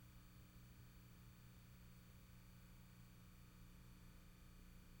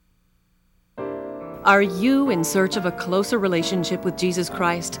Are you in search of a closer relationship with Jesus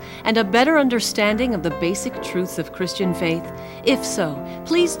Christ and a better understanding of the basic truths of Christian faith? If so,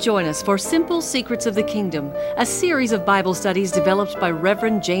 please join us for Simple Secrets of the Kingdom, a series of Bible studies developed by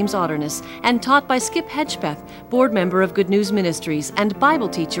Reverend James Otterness and taught by Skip Hedgepeth, board member of Good News Ministries and Bible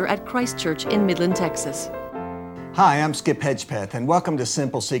teacher at Christ Church in Midland, Texas. Hi, I'm Skip Hedgepeth, and welcome to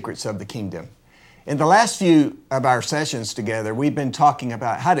Simple Secrets of the Kingdom. In the last few of our sessions together, we've been talking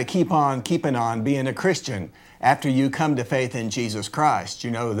about how to keep on keeping on being a Christian after you come to faith in Jesus Christ.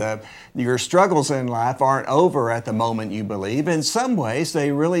 You know, your struggles in life aren't over at the moment you believe. In some ways,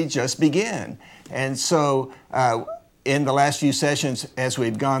 they really just begin. And so, in the last few sessions, as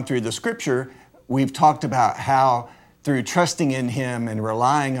we've gone through the Scripture, we've talked about how through trusting in Him and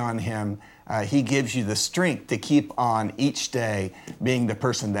relying on Him, He gives you the strength to keep on each day being the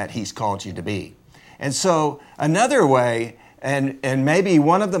person that He's called you to be. And so another way, and maybe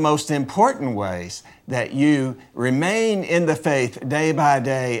one of the most important ways that you remain in the faith day by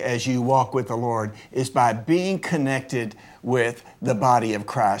day as you walk with the Lord, is by being connected with the body of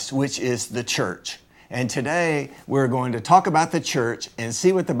Christ, which is the church. And today we're going to talk about the church and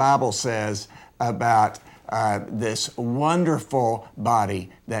see what the Bible says about this wonderful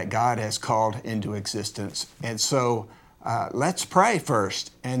body that God has called into existence. And so let's pray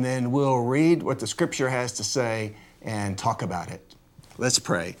first, and then we'll read what the Scripture has to say and talk about it. Let's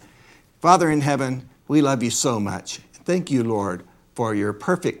pray. Father in heaven, we love you so much. Thank you, Lord, for your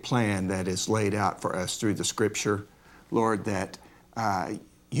perfect plan that is laid out for us through the Scripture. Lord, that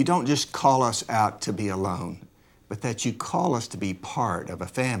you don't just call us out to be alone, but that you call us to be part of a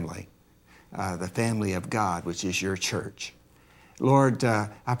family, the family of God, which is your church. Lord,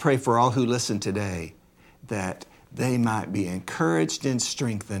 I pray for all who listen today that they might be encouraged and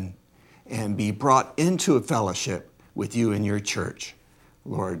strengthened and be brought into a fellowship with you and your church.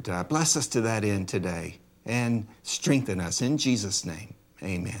 Lord, bless us to that end today and strengthen us in Jesus' name.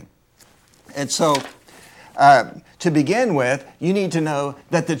 Amen. And so, to begin with, you need to know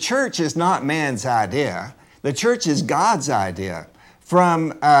that the church is not man's idea. The church is God's idea. From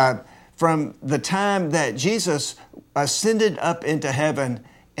the time that Jesus ascended up into heaven,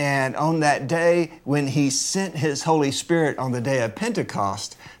 and on that day when He sent His Holy Spirit on the day of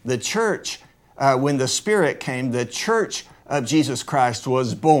Pentecost, the church, when the Spirit came, the church of Jesus Christ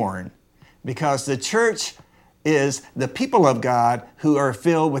was born. Because the church is the people of God who are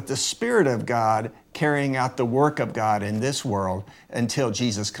filled with the Spirit of God, carrying out the work of God in this world until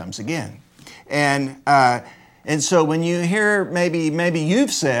Jesus comes again. And so when you hear, maybe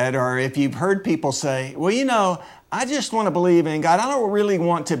you've said, or if you've heard people say, well, you know, I just want to believe in God. I don't really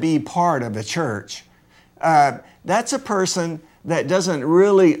want to be part of the church. That's a person that doesn't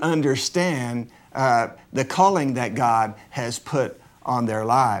really understand the calling that God has put on their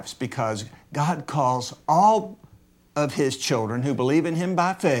lives, because God calls all of His children who believe in Him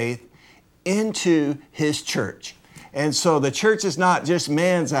by faith into His church. And so the church is not just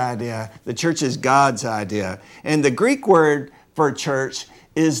man's idea. The church is God's idea. And the Greek word for church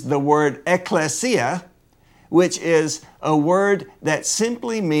is the word ekklesia, which is a word that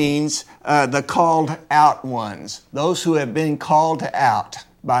simply means the called out ones, those who have been called out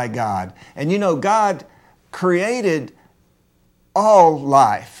by God. And you know, God created all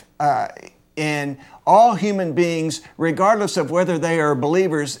life and all human beings, regardless of whether they are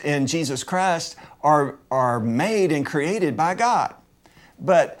believers in Jesus Christ, are made and created by God.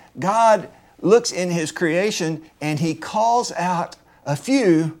 But God looks in His creation and He calls out a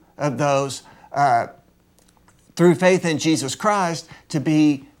few of those through faith in Jesus Christ to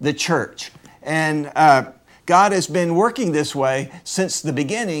be the church. And God has been working this way since the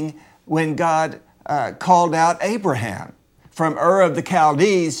beginning, when God called out Abraham. From Ur of the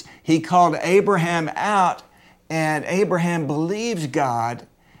Chaldees, He called Abraham out, and Abraham believed God,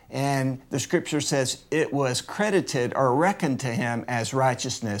 and the Scripture says it was credited or reckoned to him as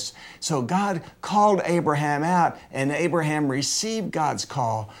righteousness. So God called Abraham out, and Abraham received God's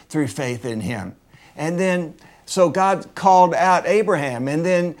call through faith in Him. And then so God called out Abraham, and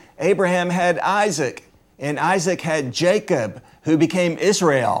then Abraham had Isaac, and Isaac had Jacob, who became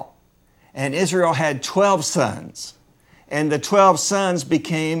Israel. And Israel had 12 sons. And the 12 sons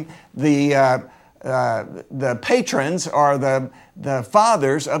became the patrons, or the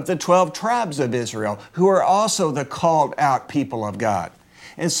fathers of the 12 tribes of Israel, who are also the called out people of God.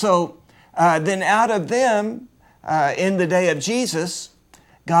 And so then out of them, in the day of Jesus,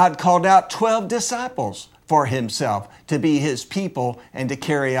 God called out 12 disciples for Himself to be His people and to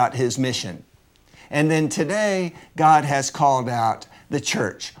carry out His mission. And then today, God has called out the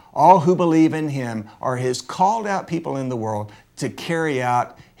church, All who believe in him are his called out people in the world to carry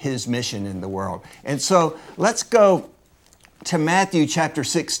out his mission in the world. And so let's go to Matthew chapter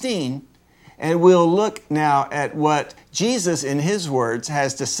 16, and we'll look now at what Jesus in his words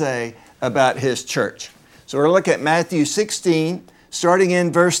has to say about his church. So we'll look at Matthew 16, starting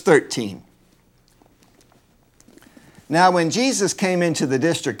in verse 13. Now when Jesus came into the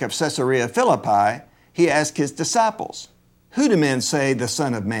district of Caesarea Philippi, he asked his disciples, "Who do men say the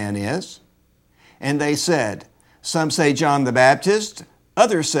Son of Man is?" And they said, "Some say John the Baptist,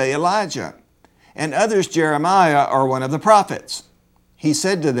 others say Elijah, and others Jeremiah or one of the prophets." He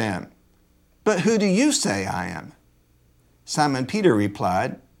said to them, "But who do you say I am?" Simon Peter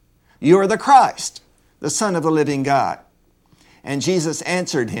replied, "You are the Christ, the Son of the living God." And Jesus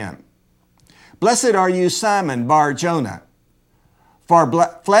answered him, "Blessed are you, Simon Bar-Jonah, for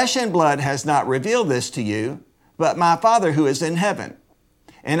flesh and blood has not revealed this to you, but my Father who is in heaven.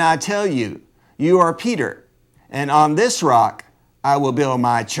 And I tell you, you are Peter, and on this rock I will build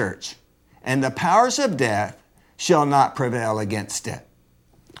my church, and the powers of death shall not prevail against it."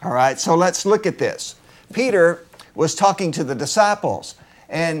 All right, so let's look at this. Peter was talking to the disciples,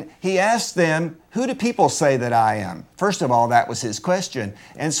 and he asked them, "Who do people say that I am?" First of all, that was his question.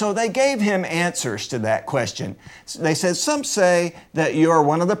 And so they gave him answers to that question. They said, some say that you are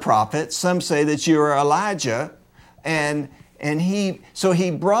one of the prophets, some say that you are Elijah, and he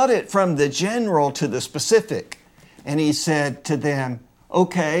brought it from the general to the specific. And he said to them,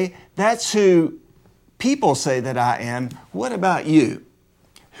 "Okay, that's who people say that I am. What about you?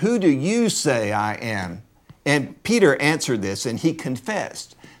 Who do you say I am?" And Peter answered this, and he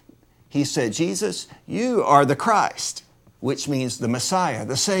confessed. He said, "Jesus, you are the Christ," which means the Messiah,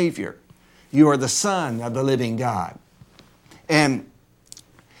 the Savior. You are the Son of the living God. And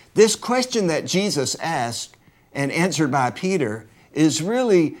this question that Jesus asked and answered by Peter is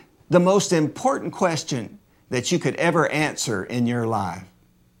really the most important question that you could ever answer in your life.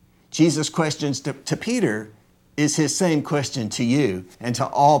 Jesus' questions to Peter is his same question to you and to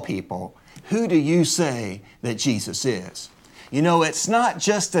all people. Who do you say that Jesus is? You know, it's not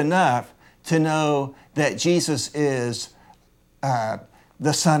just enough to know that Jesus is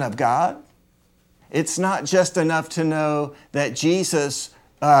the Son of God. It's not just enough to know that Jesus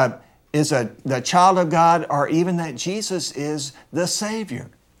is the child of God, or even that Jesus is the Savior.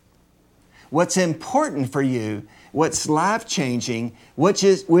 What's important for you, what's life-changing, which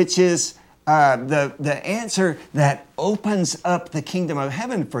is the answer that opens up the kingdom of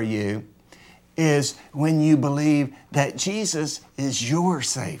heaven for you, is when you believe that Jesus is your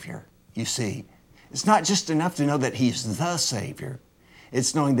Savior, you see. It's not just enough to know that He's the Savior.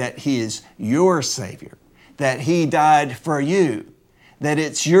 It's knowing that He is your Savior, that He died for you, that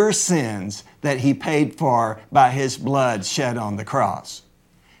it's your sins that He paid for by His blood shed on the cross.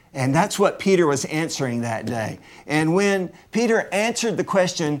 And that's what Peter was answering that day. And when Peter answered the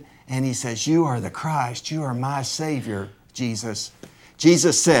question, and he says, "You are the Christ, you are my Savior, Jesus,"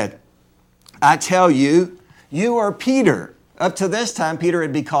 Jesus said, "I tell you, you are Peter." Up to this time, Peter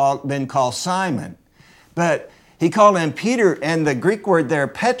had been called Simon. But he called him Peter, and the Greek word there,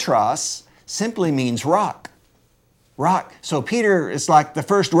 Petros, simply means rock. Rock. So Peter is like the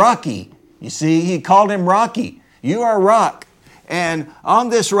first Rocky. You see, he called him Rocky. You are rock. And on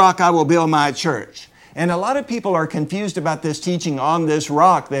this rock I will build my church. And a lot of people are confused about this teaching, on this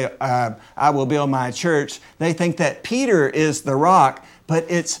rock I will build my church. They think that Peter is the rock, but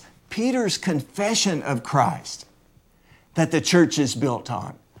it's Peter's confession of Christ that the church is built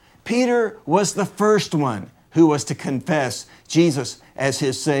on. Peter was the first one who was to confess Jesus as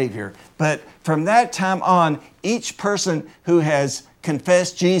his Savior. But from that time on, each person who has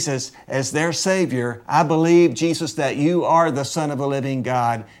confessed Jesus as their Savior, "I believe, Jesus, that you are the Son of the living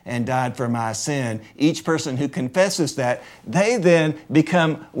God and died for my sin." Each person who confesses that, they then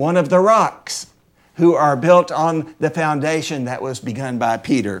become one of the rocks who are built on the foundation that was begun by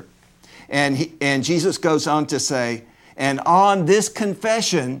Peter. And Jesus goes on to say, "And on this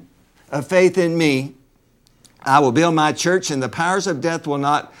confession of faith in me, I will build my church, and the powers of death will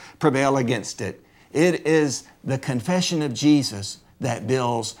not prevail against it." It is the confession of Jesus that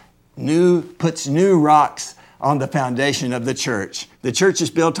puts new rocks on the foundation of the church. The church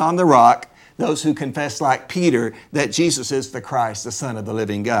is built on the rock, those who confess like Peter that Jesus is the Christ, the Son of the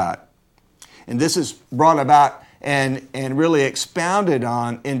living God. And this is brought about and really expounded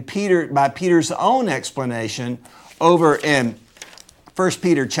on by Peter's own explanation over in 1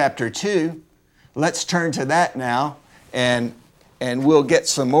 Peter chapter 2. Let's turn to that now, and we'll get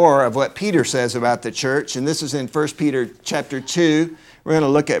some more of what Peter says about the church. And this is in 1 Peter chapter 2. We're going to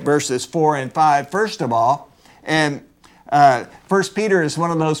look at verses 4 and 5 first of all. And First Peter is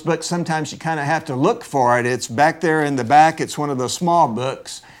one of those books, sometimes you kind of have to look for it. It's back there in the back. It's one of those small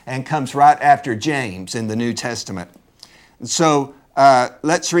books and comes right after James in the New Testament. And so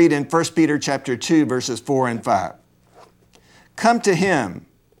let's read in 1 Peter chapter 2, verses 4 and 5. Come to him,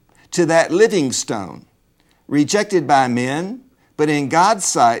 to that living stone, rejected by men, but in God's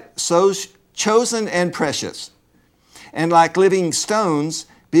sight so chosen and precious. And like living stones,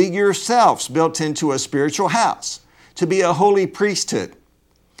 be yourselves built into a spiritual house, to be a holy priesthood,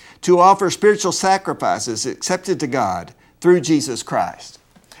 to offer spiritual sacrifices accepted to God through Jesus Christ.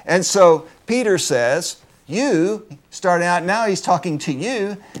 And so Peter says, you, starting out now, he's talking to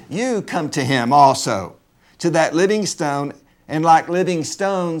you come to him also, to that living stone, and like living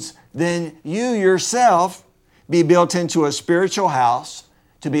stones, then you yourself be built into a spiritual house,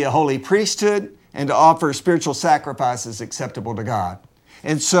 to be a holy priesthood, and to offer spiritual sacrifices acceptable to God.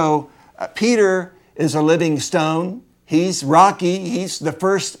 And so Peter is a living stone. He's rocky. He's the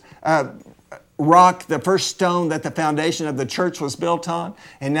first rock, the first stone that the foundation of the church was built on.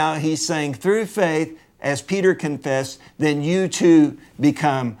 And now he's saying through faith, as Peter confessed, then you too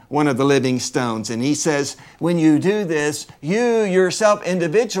become one of the living stones. And he says, when you do this, you yourself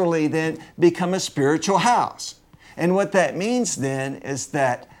individually then become a spiritual house. And what that means then is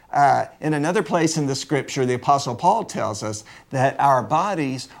that in another place in the Scripture, the Apostle Paul tells us that our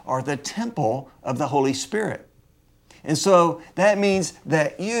bodies are the temple of the Holy Spirit. And so that means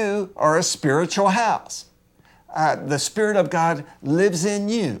that you are a spiritual house. The Spirit of God lives in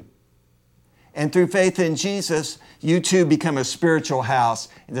you. And through faith in Jesus, you too become a spiritual house.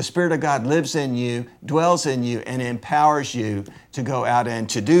 The Spirit of God lives in you, dwells in you, and empowers you to go out and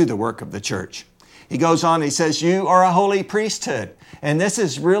to do the work of the church. He goes on, he says, you are a holy priesthood. And this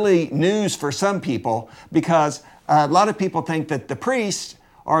is really news for some people because a lot of people think that the priests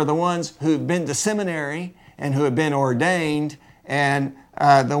are the ones who've been to seminary and who have been ordained and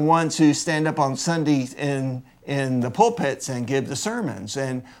the ones who stand up on Sundays in the pulpits and give the sermons.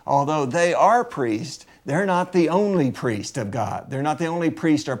 And although they are priests, they're not the only priest of God. They're not the only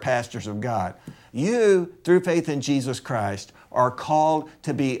priest or pastors of God. You, through faith in Jesus Christ, are called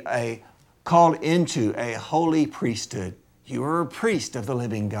into a holy priesthood. You are a priest of the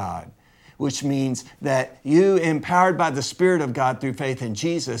living God, which means that you, empowered by the Spirit of God through faith in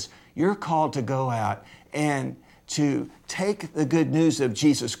Jesus, you're called to go out and to take the good news of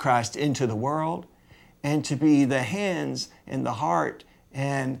Jesus Christ into the world and to be the hands and the heart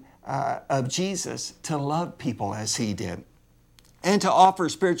and of Jesus to love people as he did and to offer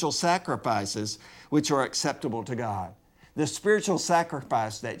spiritual sacrifices which are acceptable to God. The spiritual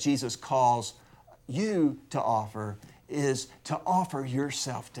sacrifice that Jesus calls you to offer is to offer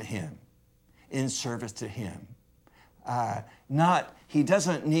yourself to him in service to him. He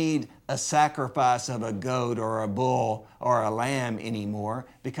doesn't need a sacrifice of a goat or a bull or a lamb anymore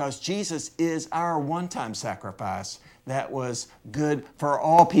because Jesus is our one-time sacrifice that was good for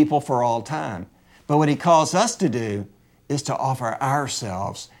all people for all time. But what he calls us to do is to offer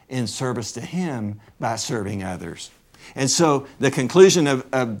ourselves in service to him by serving others. And so the conclusion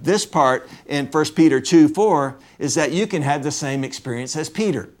of this part in 1 Peter 2:4 is that you can have the same experience as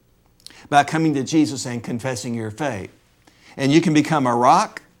Peter by coming to Jesus and confessing your faith. And you can become a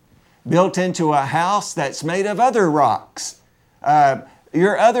rock built into a house that's made of other rocks.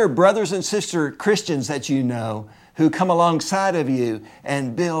 Your other brothers and sister Christians that you know who come alongside of you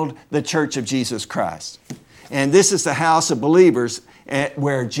and build the church of Jesus Christ. And this is the house of believers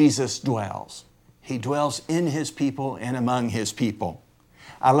where Jesus dwells. He dwells in his people and among his people.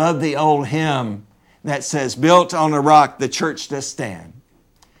 I love the old hymn that says, built on a rock the church does stand.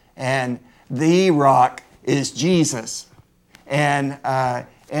 And the rock is Jesus. And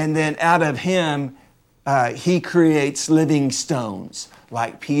then out of him, he creates living stones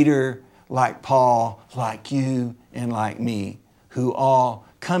like Peter, like Paul, like you, and like me, who all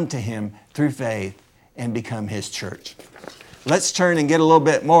come to him through faith and become his church. Let's turn and get a little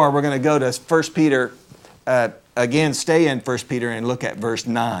bit more. We're going to go to 1 Peter, again, stay in 1 Peter and look at verse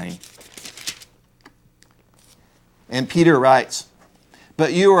 9. And Peter writes,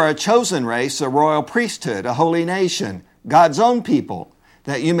 but you are a chosen race, a royal priesthood, a holy nation, God's own people,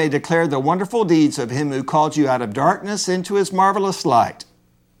 that you may declare the wonderful deeds of him who called you out of darkness into his marvelous light.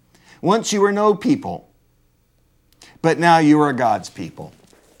 Once you were no people, but now you are God's people.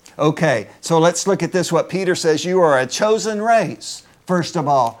 Okay, so let's look at this, what Peter says. You are a chosen race, first of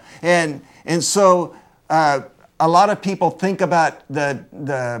all. And so a lot of people think about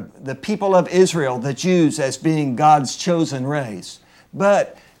the people of Israel, the Jews, as being God's chosen race.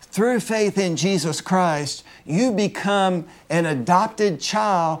 But through faith in Jesus Christ, you become an adopted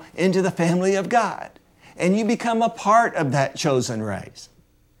child into the family of God. and you become a part of that chosen race.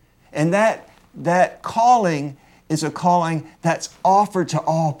 And that calling is a calling that's offered to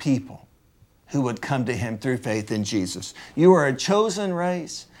all people who would come to Him through faith in Jesus. You are a chosen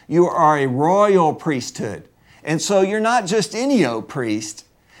race. You are a royal priesthood. And so you're not just any old priest.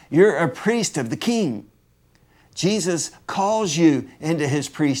 You're a priest of the King. Jesus calls you into His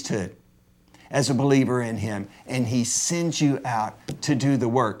priesthood as a believer in Him, and He sends you out to do the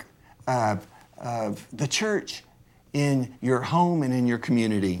work of the church in your home and in your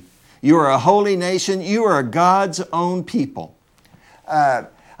community. You are a holy nation. You are God's own people. I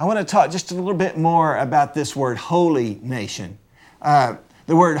want to talk just a little bit more about this word, holy nation.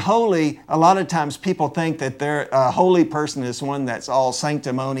 The word holy, a lot of times people think that a holy person is one that's all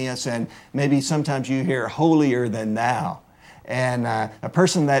sanctimonious, and maybe sometimes you hear holier than thou. And a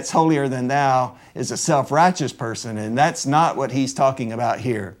person that's holier than thou is a self-righteous person, and that's not what he's talking about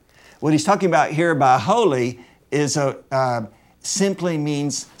here. What he's talking about here by holy is simply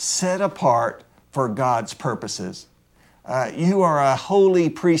means set apart for God's purposes. You are a holy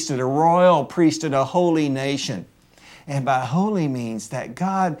priesthood, a royal priesthood, a holy nation. And by holy means that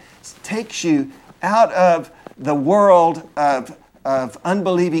God takes you out of the world of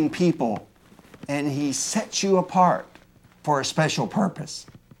unbelieving people, and He sets you apart for a special purpose.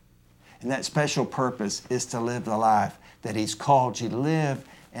 And that special purpose is to live the life that He's called you to live,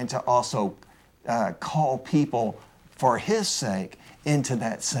 and to also call people for His sake into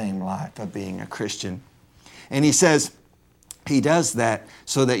that same life of being a Christian. And He says He does that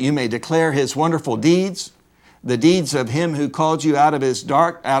so that you may declare His wonderful deeds, the deeds of Him who called you out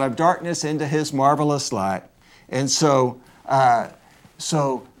of darkness into His marvelous light. And so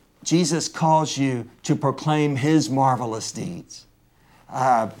Jesus calls you to proclaim His marvelous deeds,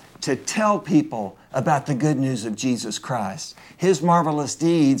 to tell people about the good news of Jesus Christ. His marvelous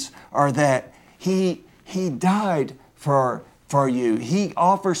deeds are that He died for you. He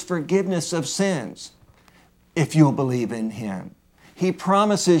offers forgiveness of sins if you'll believe in Him. He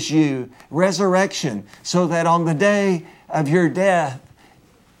promises you resurrection so that on the day of your death,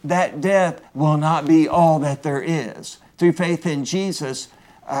 that death will not be all that there is. Through faith in Jesus,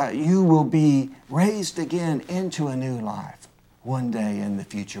 you will be raised again into a new life one day in the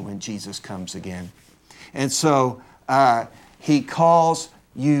future when Jesus comes again. And so He calls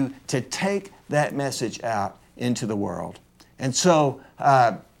you to take that message out into the world. And so,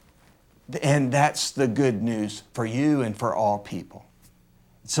 and that's the good news for you and for all people.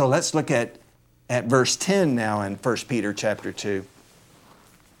 So let's look at verse 10 now in 1 Peter chapter 2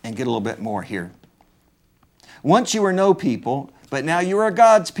 and get a little bit more here. Once you were no people, but now you are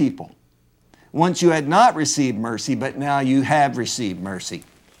God's people. Once you had not received mercy, but now you have received mercy.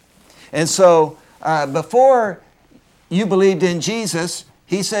 And so before you believed in Jesus,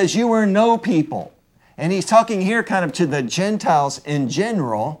 He says you were no people. And He's talking here kind of to the Gentiles in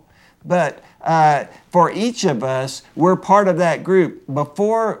general, but for each of us, we're part of that group.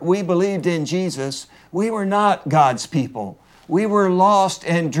 Before we believed in Jesus, we were not God's people. We were lost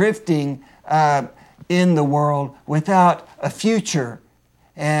and drifting in the world without a future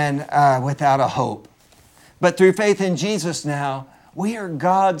and without a hope. But through faith in Jesus now, we are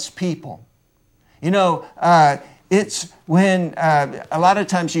God's people. You know, it's when a lot of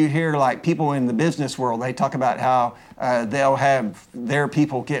times you hear like people in the business world, they talk about how they'll have their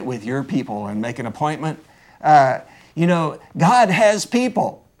people get with your people and make an appointment. You know, God has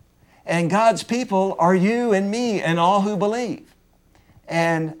people, and God's people are you and me and all who believe.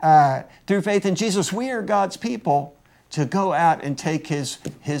 And through faith in Jesus, we are God's people to go out and take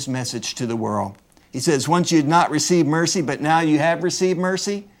His message to the world. He says, once you had not received mercy, but now you have received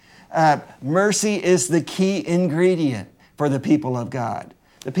mercy. Mercy is the key ingredient for the people of God.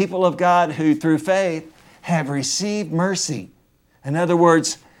 The people of God who through faith have received mercy. In other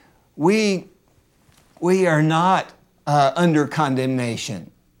words, we are not under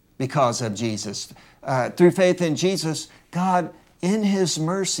condemnation because of Jesus. Through faith in Jesus, God in His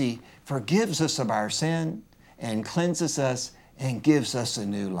mercy forgives us of our sin and cleanses us and gives us a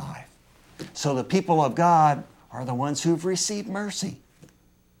new life. So the people of God are the ones who've received mercy.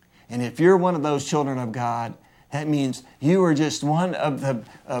 And if you're one of those children of God, that means you are just one of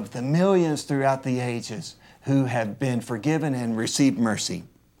the millions throughout the ages who have been forgiven and received mercy.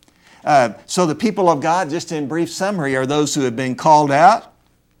 So the people of God, just in brief summary, are those who have been called out,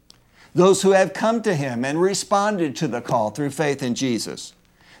 those who have come to Him and responded to the call through faith in Jesus,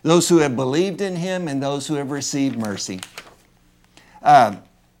 those who have believed in Him, and those who have received mercy. The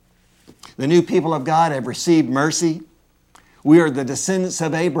new people of God have received mercy. We are the descendants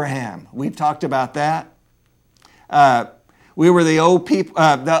of Abraham. We've talked about that. We were the old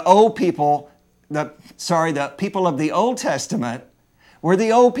people the people of the Old Testament were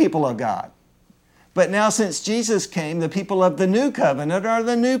the old people of God. But now since Jesus came, the people of the new covenant are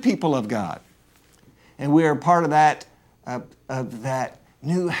the new people of God. And we are part of that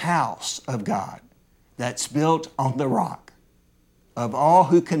new house of God that's built on the rock of all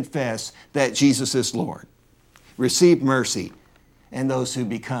who confess that Jesus is Lord, receive mercy, and those who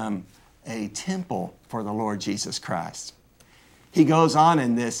become a temple for the Lord Jesus Christ. He goes on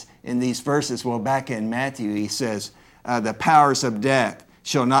in these verses. Well, back in Matthew, he says, the powers of death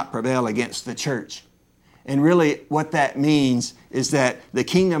shall not prevail against the church. And really what that means is that the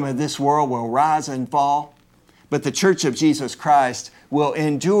kingdom of this world will rise and fall, but the church of Jesus Christ will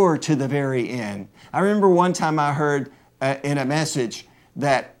endure to the very end. I remember one time I heard in a message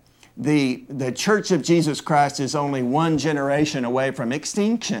that the church of Jesus Christ is only one generation away from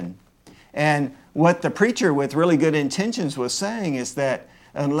extinction. And what the preacher with really good intentions was saying is that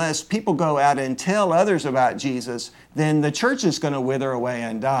unless people go out and tell others about Jesus, then the church is going to wither away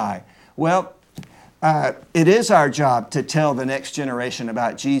and die. Well, it is our job to tell the next generation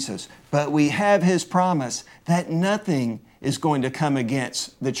about Jesus, but we have His promise that nothing is going to come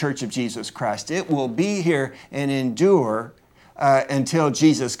against the church of Jesus Christ. It will be here and endure until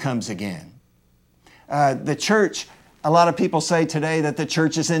Jesus comes again. The church, a lot of people say today that the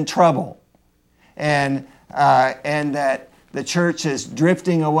church is in trouble and that the church is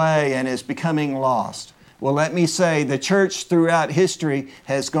drifting away and is becoming lost. Well, let me say the church throughout history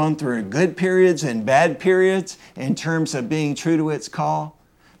has gone through good periods and bad periods in terms of being true to its call.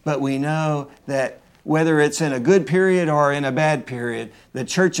 But we know that whether it's in a good period or in a bad period, the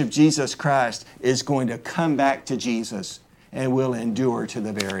church of Jesus Christ is going to come back to Jesus and will endure to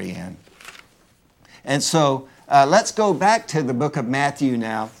the very end. And so let's go back to the book of Matthew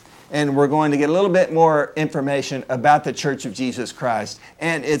now, and we're going to get a little bit more information about the church of Jesus Christ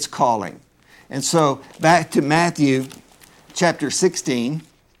and its calling. And so back to Matthew chapter 16,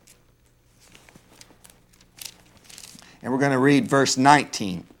 and we're going to read verse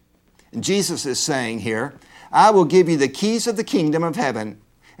 19. And Jesus is saying here, I will give you the keys of the kingdom of heaven,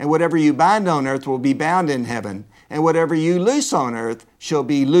 and whatever you bind on earth will be bound in heaven, and whatever you loose on earth shall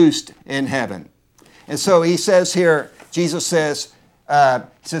be loosed in heaven. And so he says here, Jesus says,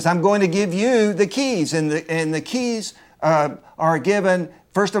 I'm going to give you the keys, and the keys are given,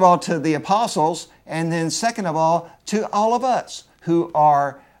 first of all, to the apostles, and then second of all, to all of us who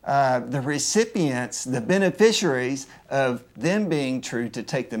are the recipients, the beneficiaries of them being true to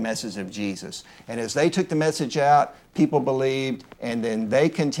take the message of Jesus. And as they took the message out, people believed, and then they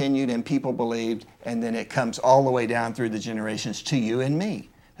continued and people believed, and then it comes all the way down through the generations to you and me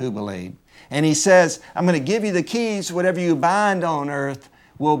who believe. And he says, I'm going to give you the keys. Whatever you bind on earth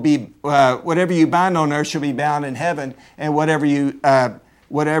will be, whatever you bind on earth shall be bound in heaven, and whatever you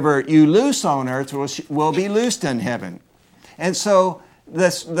loose on earth will be loosed in heaven. And so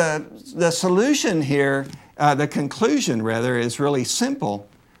the solution here, the conclusion rather, is really simple.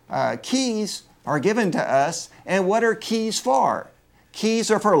 Keys are given to us, and what are keys for?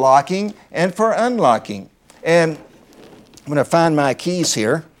 Keys are for locking and for unlocking. And I'm going to find my keys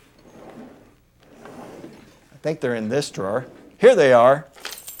here. I think they're in this drawer. Here they are.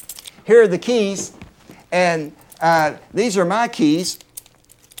 Here are the keys, and these are my keys.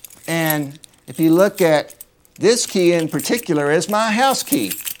 And if you look at this key in particular is my house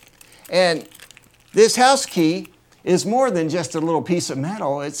key. And this house key is more than just a little piece of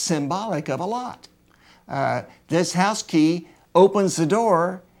metal. It's symbolic of a lot. This house key opens the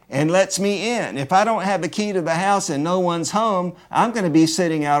door and lets me in. If I don't have a key to the house and no one's home, I'm going to be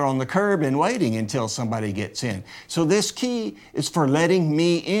sitting out on the curb and waiting until somebody gets in. So this key is for letting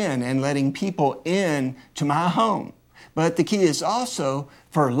me in and letting people in to my home. But the key is also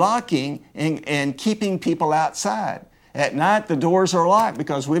for locking and keeping people outside. At night, the doors are locked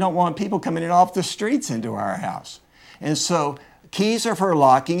because we don't want people coming in off the streets into our house. And so keys are for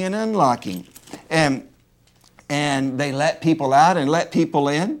locking and unlocking. And they let people out and let people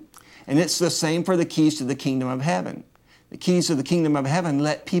in. And it's the same for the keys to the kingdom of heaven. The keys of the kingdom of heaven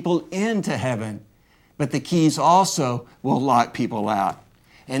let people into heaven. But the keys also will lock people out.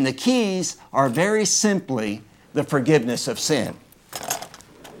 And the keys are very simply the forgiveness of sin.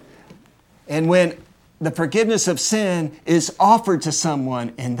 And when the forgiveness of sin is offered to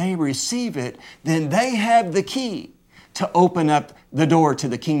someone and they receive it, then they have the key to open up the door to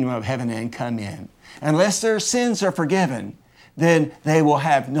the kingdom of heaven and come in. Unless their sins are forgiven, then they will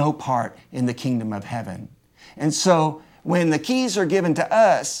have no part in the kingdom of heaven. And so when the keys are given to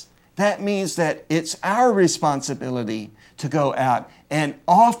us, that means that it's our responsibility to go out and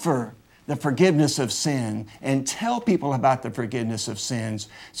offer the forgiveness of sin and tell people about the forgiveness of sins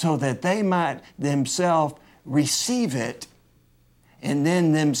so that they might themselves receive it and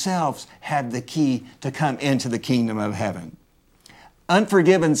then themselves have the key to come into the kingdom of heaven.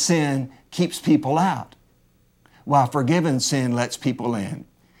 Unforgiven sin keeps people out, while forgiven sin lets people in.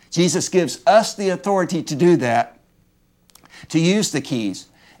 Jesus gives us the authority to do that, to use the keys.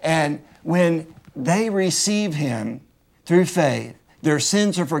 And when they receive Him through faith, their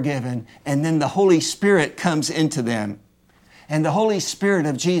sins are forgiven, and then the Holy Spirit comes into them. And the Holy Spirit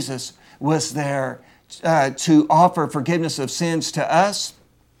of Jesus was there to offer forgiveness of sins to us,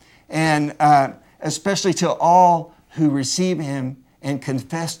 and especially to all who receive Him and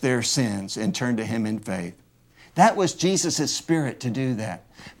confess their sins and turn to Him in faith. That was Jesus' Spirit to do that.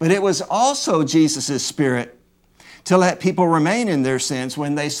 But it was also Jesus' Spirit to let people remain in their sins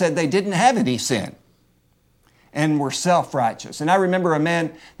when they said they didn't have any sin and were self-righteous. And I remember a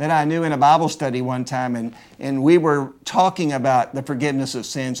man that I knew in a Bible study one time, and we were talking about the forgiveness of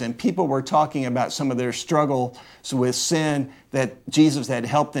sins, and people were talking about some of their struggles with sin that Jesus had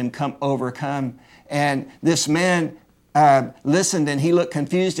helped them overcome. And this man listened, and he looked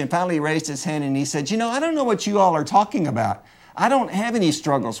confused, and finally raised his hand and he said, I don't know what you all are talking about. I don't have any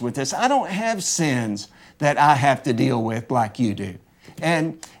struggles with this. I don't have sins that I have to deal with like you do.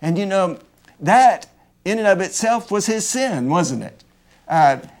 And that in and of itself was his sin, wasn't it?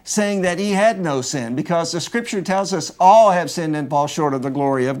 Saying that he had no sin, because the Scripture tells us all have sinned and fall short of the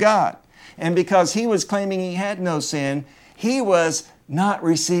glory of God. And because he was claiming he had no sin, he was not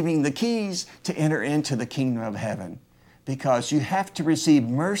receiving the keys to enter into the kingdom of heaven, because you have to receive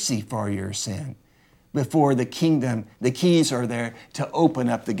mercy for your sin before the keys are there to open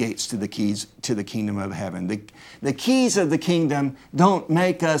up the gates to the kingdom of heaven. The keys of the kingdom don't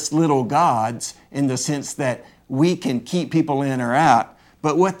make us little gods in the sense that we can keep people in or out,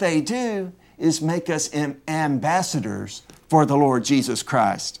 but what they do is make us ambassadors for the Lord Jesus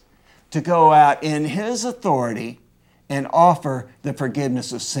Christ, to go out in His authority and offer the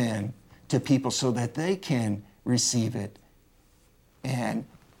forgiveness of sin to people so that they can receive it. And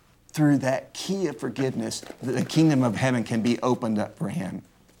through that key of forgiveness, the kingdom of heaven can be opened up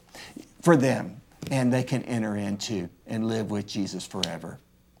for them, and they can enter into and live with Jesus forever.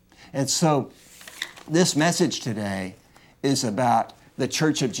 And so this message today is about the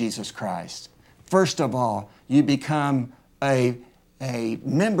Church of Jesus Christ. First of all, you become a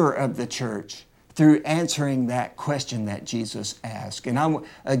member of the church through answering that question that Jesus asked. And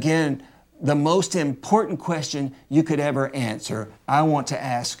again, the most important question you could ever answer, I want to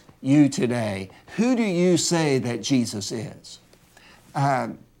ask you today. Who do you say that Jesus is?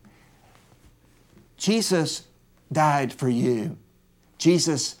 Jesus died for you.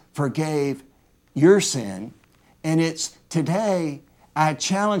 Jesus forgave your sin. And it's today, I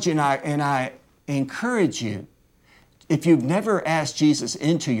challenge you and I encourage you, if you've never asked Jesus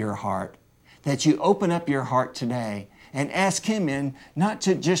into your heart, that you open up your heart today and ask Him in, not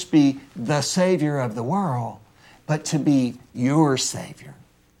to just be the Savior of the world, but to be your Savior.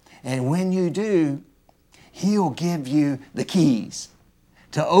 And when you do, He'll give you the keys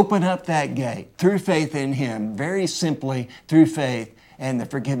to open up that gate through faith in Him, very simply through faith and the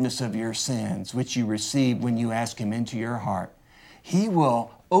forgiveness of your sins, which you receive when you ask Him into your heart. He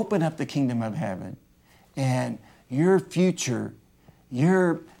will open up the kingdom of heaven, and your future,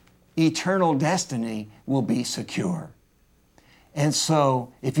 your eternal destiny will be secure. And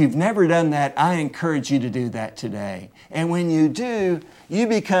so, if you've never done that, I encourage you to do that today. And when you do, you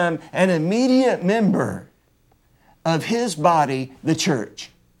become an immediate member of His body, the church.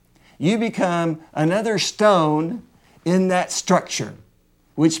 You become another stone in that structure,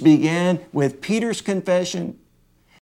 which began with Peter's confession